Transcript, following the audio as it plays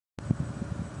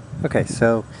Okay,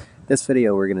 so this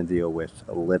video we're going to deal with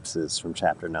ellipses from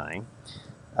chapter 9.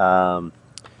 Um,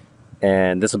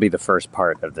 and this will be the first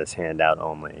part of this handout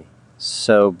only.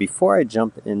 So before I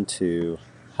jump into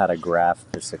how to graph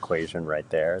this equation right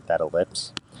there, that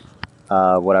ellipse,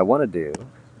 what I want to do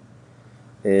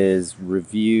is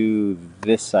review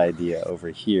this idea over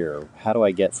here. How do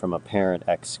I get from a parent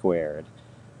x squared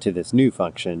to this new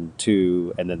function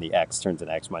 2, and then the x turns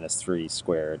into x minus 3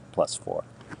 squared plus 4?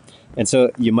 And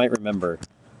so you might remember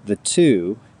the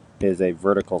 2 is a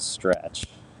vertical stretch.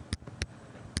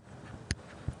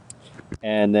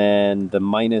 And then the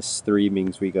minus 3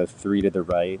 means we go 3 to the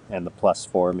right, and the plus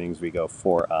 4 means we go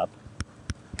 4 up.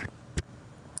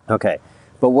 Okay,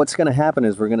 but what's going to happen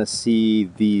is we're going to see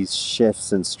these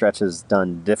shifts and stretches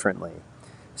done differently.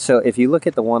 So if you look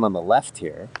at the one on the left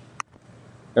here,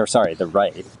 or sorry, the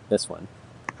right, this one,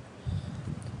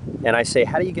 and I say,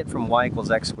 how do you get from y equals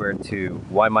x squared to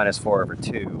y minus 4 over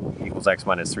 2 equals x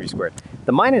minus 3 squared?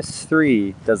 The minus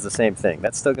 3 does the same thing.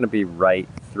 That's still going to be right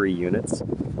 3 units.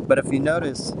 But if you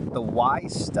notice, the y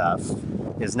stuff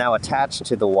is now attached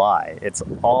to the y. It's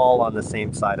all on the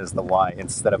same side as the y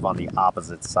instead of on the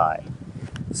opposite side.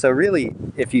 So really,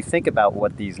 if you think about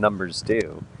what these numbers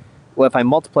do, well, if I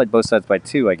multiplied both sides by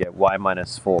 2, I get y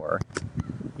minus 4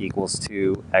 equals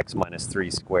 2x minus 3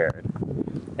 squared.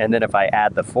 And then if I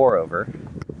add the 4 over,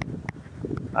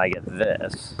 I get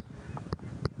this.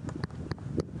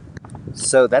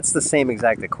 So that's the same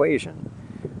exact equation.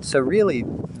 So really,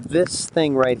 this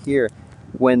thing right here,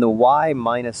 when the y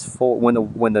minus 4,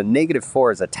 when the negative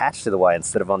 4 is attached to the y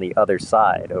instead of on the other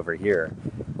side over here,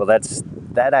 well,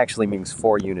 that actually means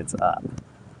 4 units up.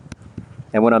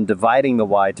 And when I'm dividing the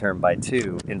y term by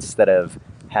 2, instead of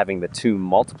having the 2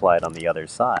 multiplied on the other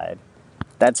side,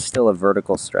 that's still a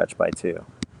vertical stretch by 2.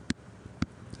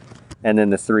 And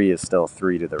then the 3 is still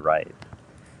 3 to the right.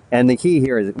 And the key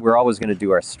here is we're always going to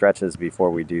do our stretches before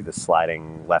we do the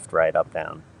sliding left, right, up,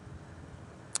 down.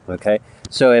 Okay,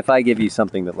 so if I give you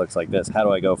something that looks like this, how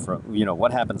do I go from,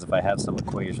 what happens if I have some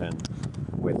equation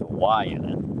with a y in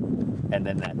it, and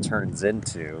then that turns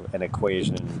into an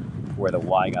equation where the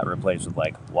y got replaced with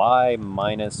like y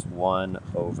minus 1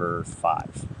 over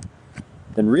 5?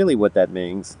 Then really what that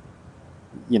means,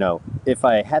 if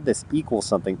I had this equal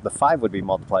something, the 5 would be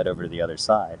multiplied over to the other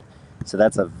side. So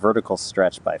that's a vertical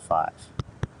stretch by 5.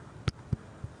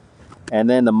 And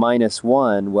then the minus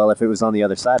 1, well, if it was on the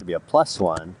other side, it'd be a plus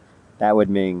 1. That would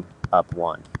mean up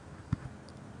 1.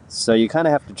 So you kind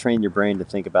of have to train your brain to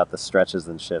think about the stretches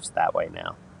and shifts that way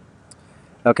now.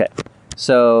 Okay,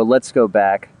 so let's go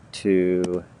back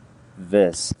to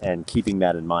this and keeping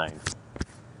that in mind.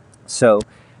 So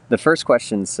the first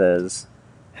question says,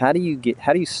 how do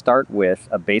you start with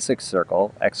a basic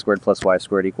circle, x squared plus y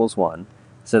squared equals 1?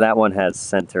 So that one has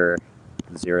center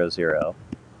 0, 0,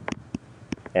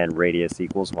 and radius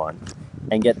equals 1,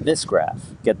 and get this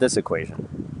graph, get this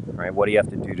equation, right? What do you have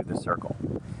to do to the circle?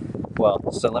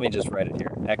 Well, so let me just write it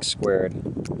here. X squared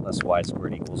plus y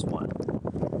squared equals 1.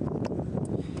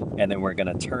 And then we're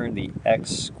going to turn the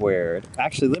x squared.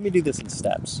 Actually, let me do this in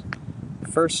steps.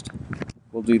 First,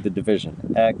 we'll do the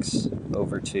division. X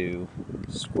over 2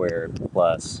 squared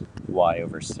plus y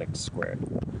over 6 squared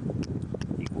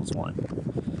equals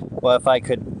 1. Well, if I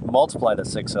could multiply the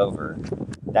 6 over,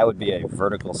 that would be a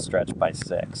vertical stretch by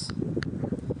 6.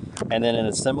 And then in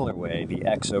a similar way, the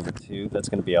x over 2, that's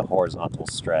going to be a horizontal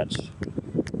stretch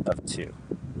of 2.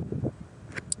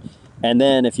 And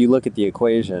then if you look at the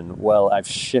equation, well, I've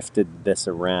shifted this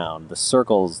around. The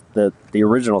circles, the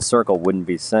original circle wouldn't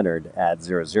be centered at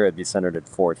 0, 0, it'd be centered at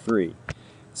 4, 3.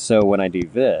 So when I do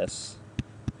this,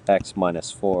 x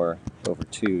minus 4 over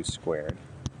 2 squared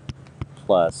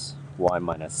plus y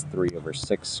minus 3 over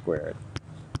 6 squared.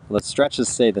 Well, the stretches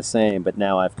stay the same, but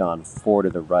now I've gone 4 to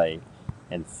the right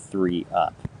and 3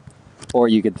 up. Or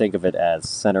you could think of it as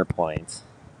center point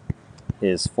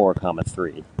is 4,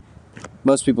 3.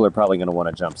 Most people are probably going to want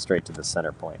to jump straight to the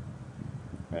center point,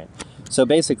 right? So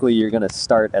basically, you're going to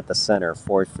start at the center,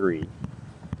 4, 3.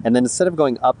 And then instead of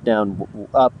going up, down,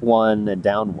 up 1 and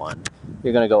down 1,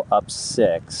 you're going to go up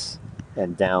 6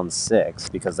 and down 6,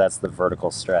 because that's the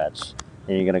vertical stretch.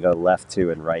 And you're going to go left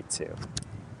 2 and right 2.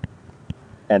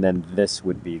 And then this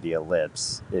would be the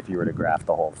ellipse if you were to graph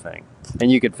the whole thing.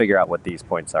 And you could figure out what these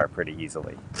points are pretty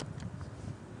easily.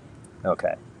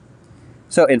 Okay.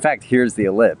 So in fact, here's the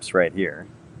ellipse right here,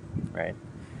 right?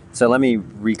 So let me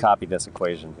recopy this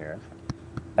equation here.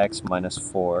 X minus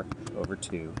 4 over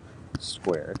 2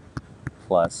 squared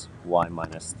plus y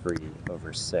minus 3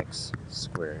 over 6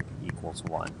 squared equals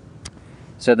 1.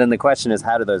 So then the question is,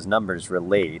 how do those numbers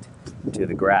relate to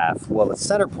the graph? Well, the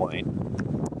center point,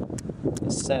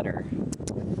 the center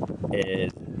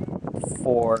is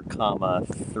 4, comma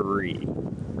 3,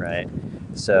 right?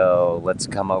 So let's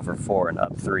come over 4 and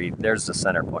up 3. There's the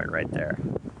center point right there.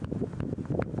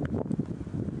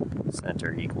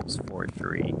 Center equals 4,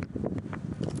 3.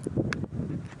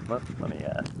 Well, let me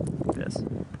do this.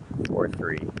 4,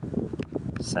 3,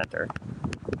 center.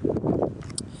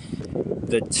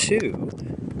 The 2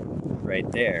 right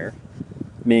there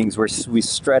means we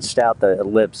stretched out the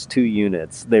ellipse 2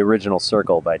 units, the original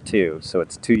circle, by 2. So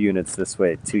it's 2 units this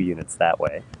way, 2 units that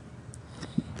way.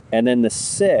 And then the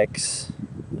 6,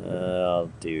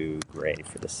 I'll do gray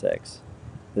for the 6.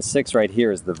 The 6 right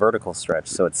here is the vertical stretch,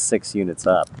 so it's 6 units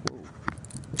up.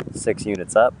 6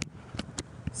 units up,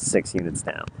 6 units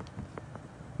down.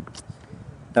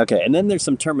 Okay, and then there's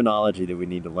some terminology that we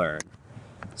need to learn.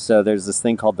 So there's this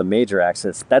thing called the major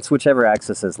axis. That's whichever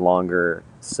axis is longer.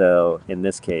 So in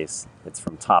this case, it's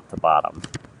from top to bottom.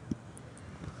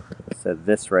 So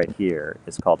this right here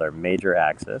is called our major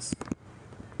axis.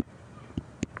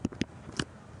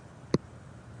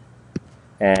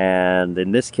 And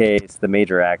in this case, the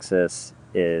major axis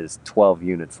is 12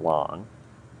 units long.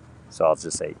 So I'll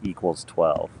just say equals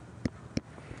 12.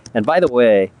 And by the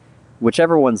way,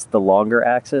 whichever one's the longer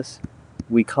axis,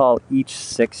 we call each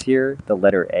 6 here the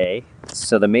letter A.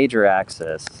 So the major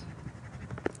axis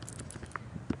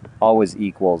always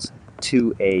equals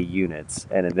 2A units,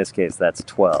 and in this case that's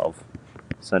 12.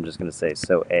 So I'm just going to say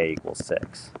so A equals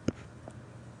 6.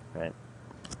 Right?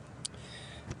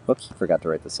 Whoops, forgot to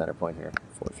write the center point here.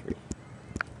 4, 3.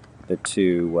 The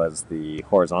 2 was the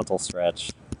horizontal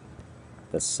stretch.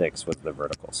 The 6 was the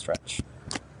vertical stretch.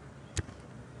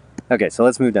 Okay, so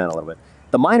let's move down a little bit.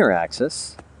 The minor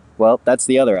axis, well, that's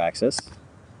the other axis.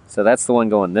 So that's the one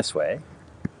going this way,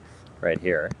 right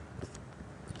here.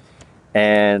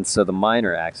 And so the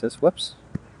minor axis,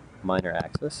 minor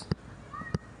axis.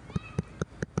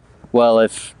 Well,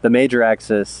 if the major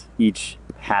axis, each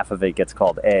half of it gets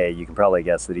called A, you can probably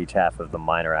guess that each half of the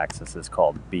minor axis is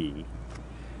called B.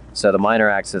 So the minor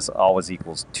axis always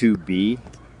equals 2B,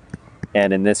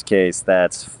 and in this case,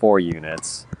 that's 4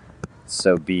 units.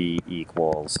 So B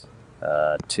equals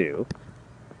 2.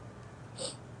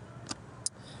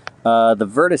 The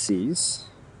vertices,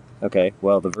 okay,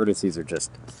 well, the vertices are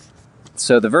just,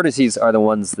 so the vertices are the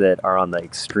ones that are on the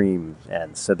extreme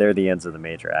ends. So they're the ends of the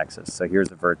major axis. So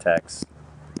here's a vertex,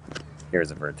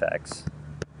 here's a vertex.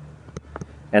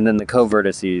 And then the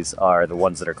co-vertices are the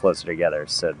ones that are closer together.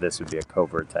 So this would be a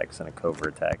co-vertex and a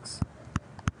co-vertex.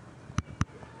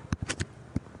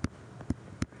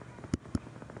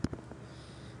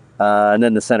 And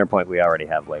then the center point we already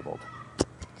have labeled.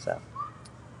 So,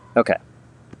 okay.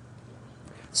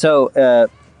 So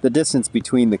the distance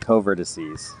between the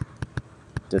co-vertices,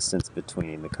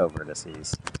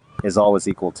 is always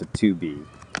equal to 2b.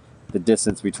 The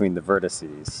distance between the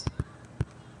vertices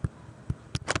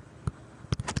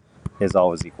is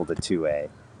always equal to 2a.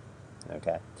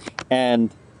 Okay,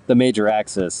 and the major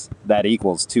axis, that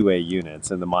equals 2a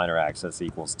units, and the minor axis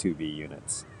equals 2b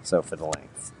units. So for the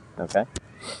length. Okay.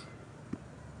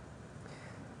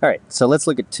 All right, so let's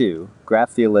look at 2.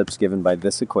 Graph the ellipse given by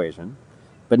this equation.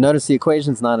 But notice the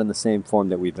equation's not in the same form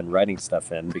that we've been writing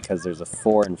stuff in, because there's a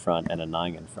 4 in front and a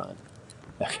 9 in front.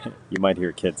 Okay, you might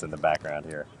hear kids in the background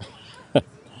here.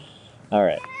 All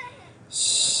right,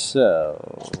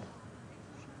 so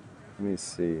let me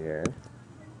see here.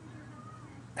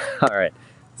 All right,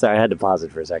 sorry, I had to pause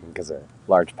it for a second because a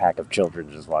large pack of children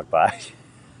just walked by.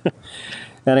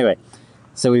 Anyway,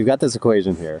 so we've got this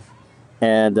equation here.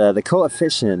 And the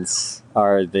coefficients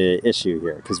are the issue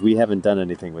here, because we haven't done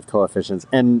anything with coefficients.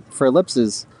 And for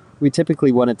ellipses, we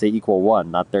typically want it to equal 1,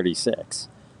 not 36.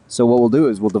 So what we'll do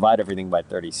is we'll divide everything by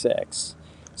 36.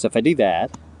 So if I do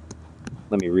that,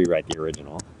 let me rewrite the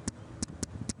original.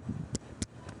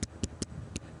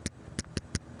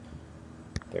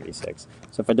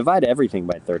 So if I divide everything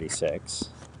by 36,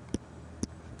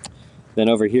 then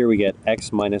over here we get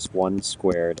x minus 1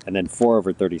 squared, and then 4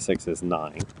 over 36 is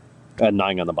 9.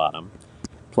 9 on the bottom,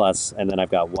 plus, and then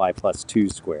I've got y plus 2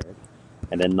 squared,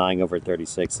 and then 9 over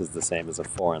 36 is the same as a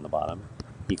 4 on the bottom,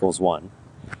 equals 1.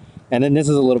 And then this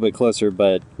is a little bit closer,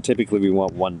 but typically we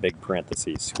want one big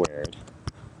parenthesis squared,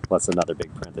 plus another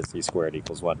big parenthesis squared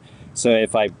equals 1. So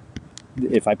if I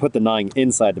put the 9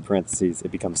 inside the parentheses, it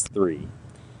becomes 3.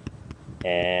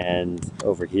 And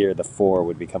over here, the 4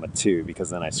 would become a 2,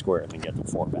 because then I square it and get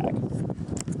the 4 back.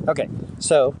 Okay,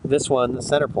 so this one, the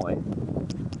center point,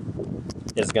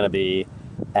 is going to be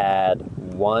add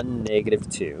 1, negative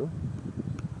 2,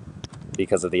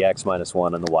 because of the x minus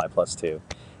 1 and the y plus 2.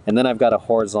 And then I've got a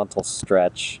horizontal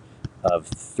stretch of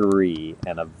 3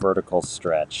 and a vertical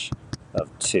stretch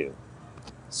of 2.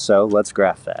 So let's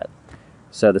graph that.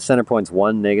 So the center point's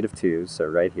 1, -2, so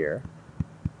right here.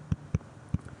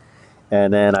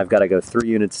 And then I've got to go 3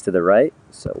 units to the right,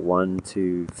 so 1,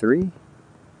 2, 3,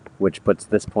 which puts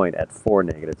this point at 4,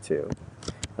 -2.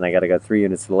 And I got to go 3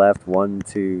 units to the left, 1,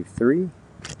 2, 3.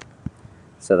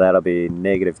 So that'll be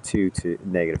 -2 to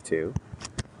 -2.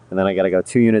 And then I got to go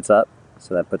 2 units up,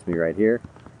 so that puts me right here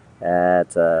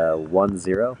at 1,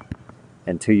 0.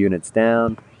 And 2 units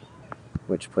down,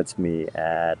 which puts me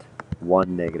at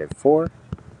 1, -4.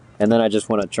 And then I just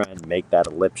want to try and make that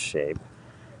ellipse shape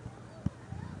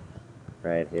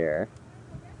right here.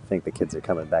 I think the kids are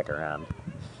coming back around.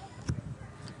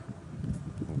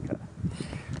 Okay.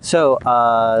 So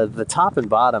the top and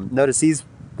bottom, notice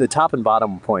the top and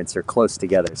bottom points are close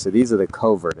together. So these are the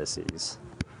co-vertices.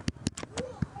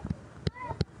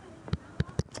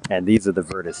 And these are the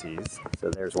vertices. So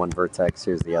there's one vertex,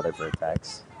 here's the other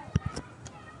vertex.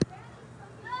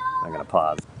 I'm gonna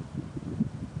pause.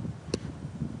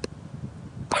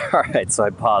 All right, so I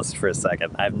paused for a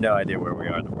second. I have no idea where we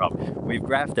are in the problem. We've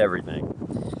graphed everything.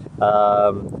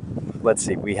 Let's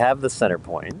see, we have the center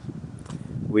point.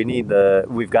 We've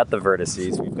got the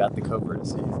vertices, we've got the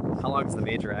co-vertices. How long is the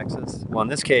major axis? Well, in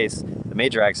this case, the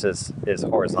major axis is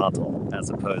horizontal as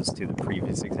opposed to the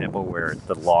previous example where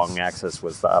the long axis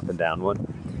was the up and down one.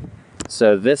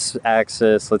 So this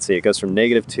axis, let's see, it goes from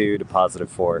 -2 to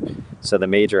 +4. So the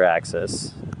major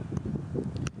axis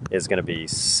is going to be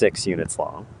 6 units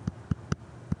long.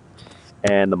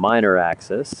 And the minor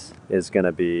axis is going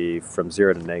to be from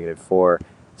 0 to -4.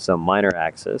 So minor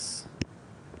axis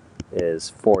is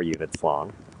 4 units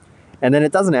long. And then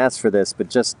it doesn't ask for this, but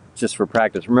just for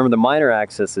practice, remember the minor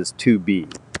axis is 2b.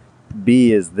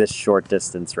 B is this short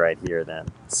distance right here then.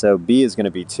 So B is going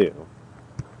to be 2.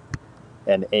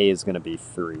 And A is going to be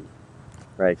 3,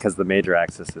 right? Because the major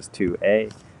axis is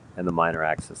 2A and the minor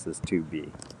axis is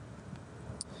 2B.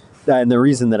 And the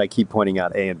reason that I keep pointing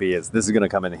out A and B is this is going to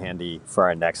come in handy for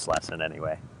our next lesson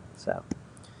anyway. So,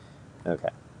 okay.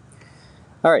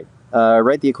 All right,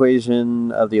 write the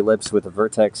equation of the ellipse with a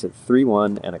vertex at 3,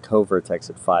 1 and a co-vertex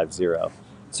at 5, 0.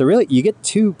 So really, you get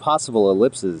 2 possible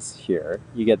ellipses here.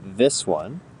 You get this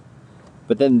one,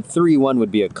 but then 3, 1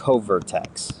 would be a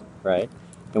co-vertex, right?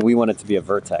 And we want it to be a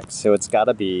vertex. So it's got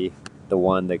to be the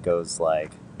one that goes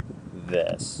like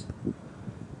this.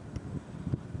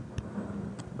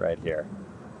 Right here.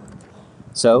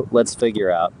 So let's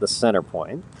figure out the center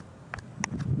point.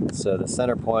 So the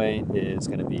center point is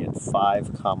going to be at 5,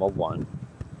 1.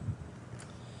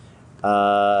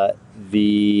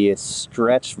 The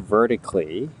stretch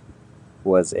vertically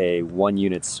was a 1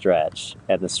 unit stretch,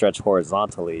 and the stretch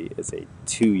horizontally is a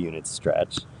 2 unit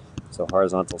stretch. So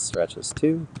horizontal stretch is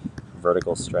 2,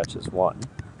 vertical stretch is 1,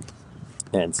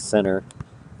 and center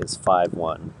is 5,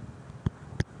 1.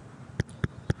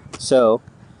 So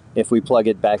if we plug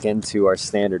it back into our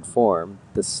standard form,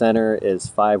 the center is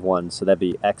 5, 1, so that'd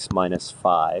be x minus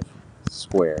 5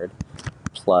 squared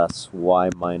plus y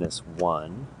minus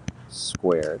 1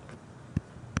 squared.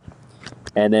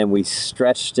 And then we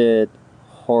stretched it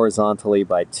horizontally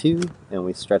by 2, and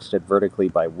we stretched it vertically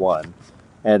by 1.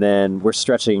 And then we're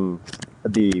stretching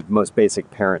the most basic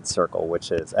parent circle,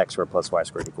 which is x squared plus y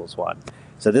squared equals 1.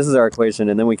 So this is our equation,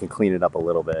 and then we can clean it up a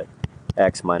little bit.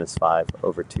 X minus 5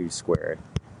 over 2 squared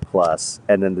plus,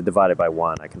 and then the divided by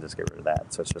 1, I can just get rid of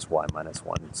that. So it's just y minus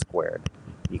 1 squared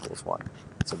equals 1.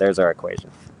 So there's our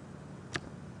equation.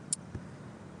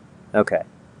 Okay.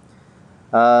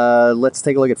 Let's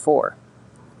take a look at 4.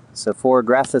 So 4,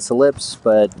 graph this ellipse,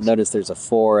 but notice there's a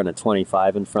 4 and a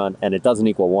 25 in front, and it doesn't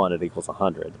equal 1, it equals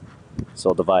 100. So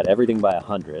I'll divide everything by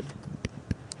 100.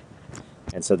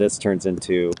 And so this turns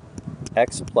into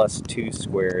x plus 2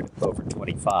 squared over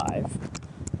 25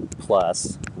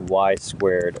 plus y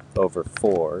squared over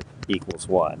 4 equals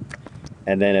 1.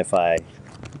 And then if I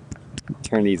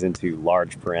turn these into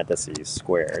large parentheses,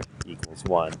 squared equals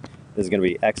 1, this is going to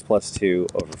be x plus 2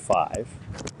 over 5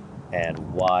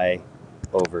 and y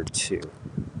over 2.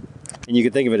 And you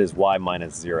can think of it as y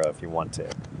minus 0 if you want to.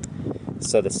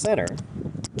 So the center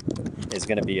is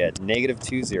going to be at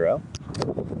 -2, 0.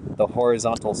 The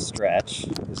horizontal stretch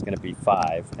is going to be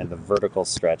 5, and the vertical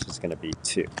stretch is going to be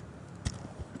 2.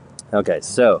 Okay,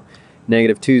 so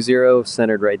 -2, 0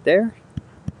 centered right there.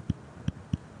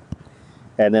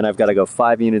 And then I've got to go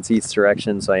 5 units each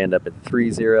direction, so I end up at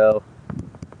 3, 0.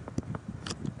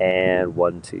 And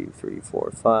 1, 2, 3,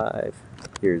 4, 5.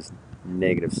 Here's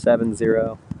 -7,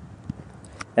 0.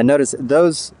 And notice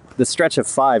the stretch of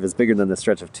 5 is bigger than the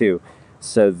stretch of 2.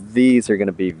 So these are going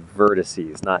to be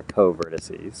vertices, not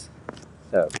co-vertices.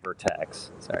 Oh,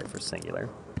 vertex. Sorry for singular.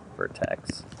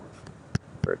 Vertex.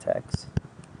 Vertex.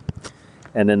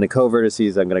 And then the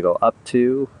co-vertices, I'm going to go up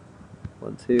 2,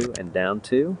 1, 2, and down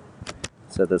 2.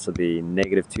 So this will be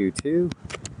 -2, 2,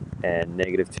 and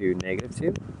 -2,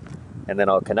 -2. And then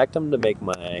I'll connect them to make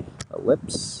my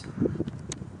ellipse.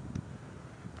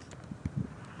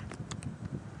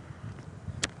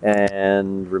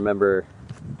 And remember,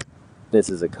 this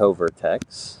is a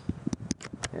co-vertex,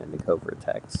 and a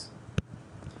co-vertex.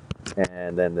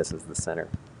 And then this is the center.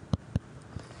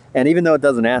 And even though it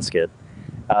doesn't ask it,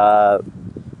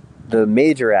 the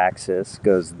major axis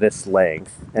goes this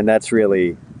length, and that's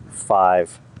really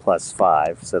 5 plus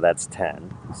 5, so that's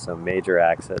 10. So major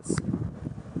axis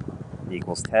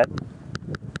equals 10,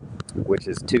 which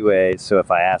is 2a, so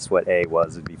if I asked what a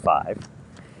was, it'd be 5.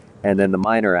 And then the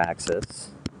minor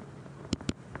axis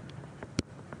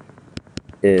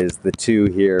is the 2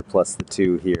 here plus the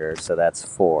 2 here, so that's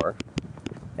 4.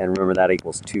 And remember that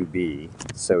equals 2b,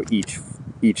 so each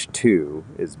 2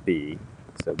 is b,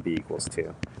 so b equals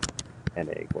 2, and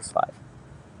a equals 5.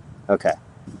 Okay.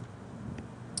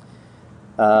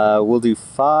 We'll do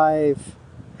 5,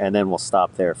 and then we'll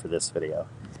stop there for this video.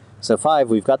 So 5,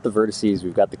 we've got the vertices,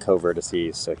 we've got the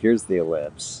co-vertices, so here's the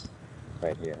ellipse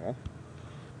right here.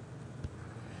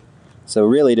 So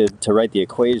really to write the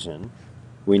equation,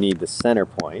 we need the center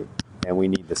point, and we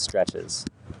need the stretches,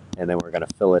 and then we're going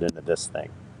to fill it into this thing.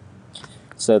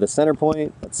 So the center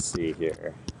point, let's see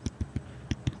here.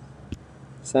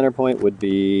 Center point would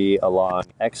be along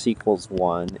x equals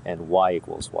 1 and y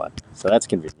equals 1. So that's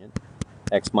convenient.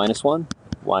 X minus 1,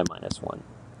 y minus 1.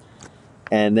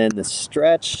 And then the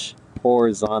stretch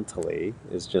horizontally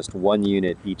is just 1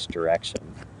 unit each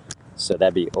direction. So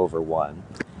that'd be over 1.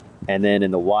 And then in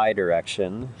the y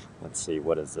direction, let's see,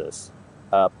 what is this?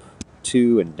 Up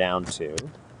 2 and down 2.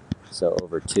 So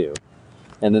over 2.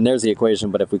 And then there's the equation,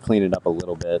 but if we clean it up a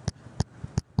little bit,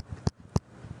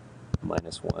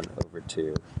 minus 1 over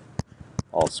 2,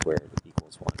 all squared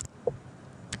equals 1.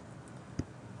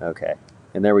 Okay,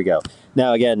 and there we go.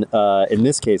 Now again, in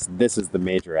this case, this is the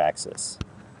major axis.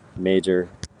 Major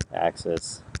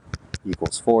axis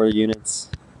equals 4 units,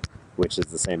 which is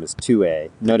the same as 2a.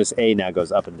 Notice a now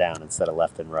goes up and down instead of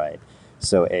left and right.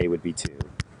 So a would be 2.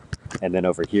 And then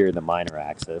over here, the minor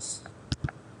axis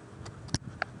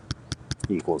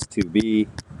equals 2b,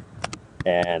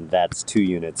 and that's 2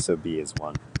 units, so b is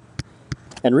 1.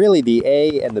 And really, the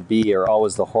a and the b are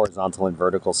always the horizontal and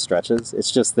vertical stretches. It's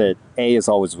just that a is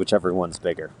always whichever one's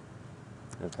bigger.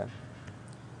 Okay.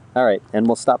 All right, and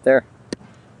we'll stop there.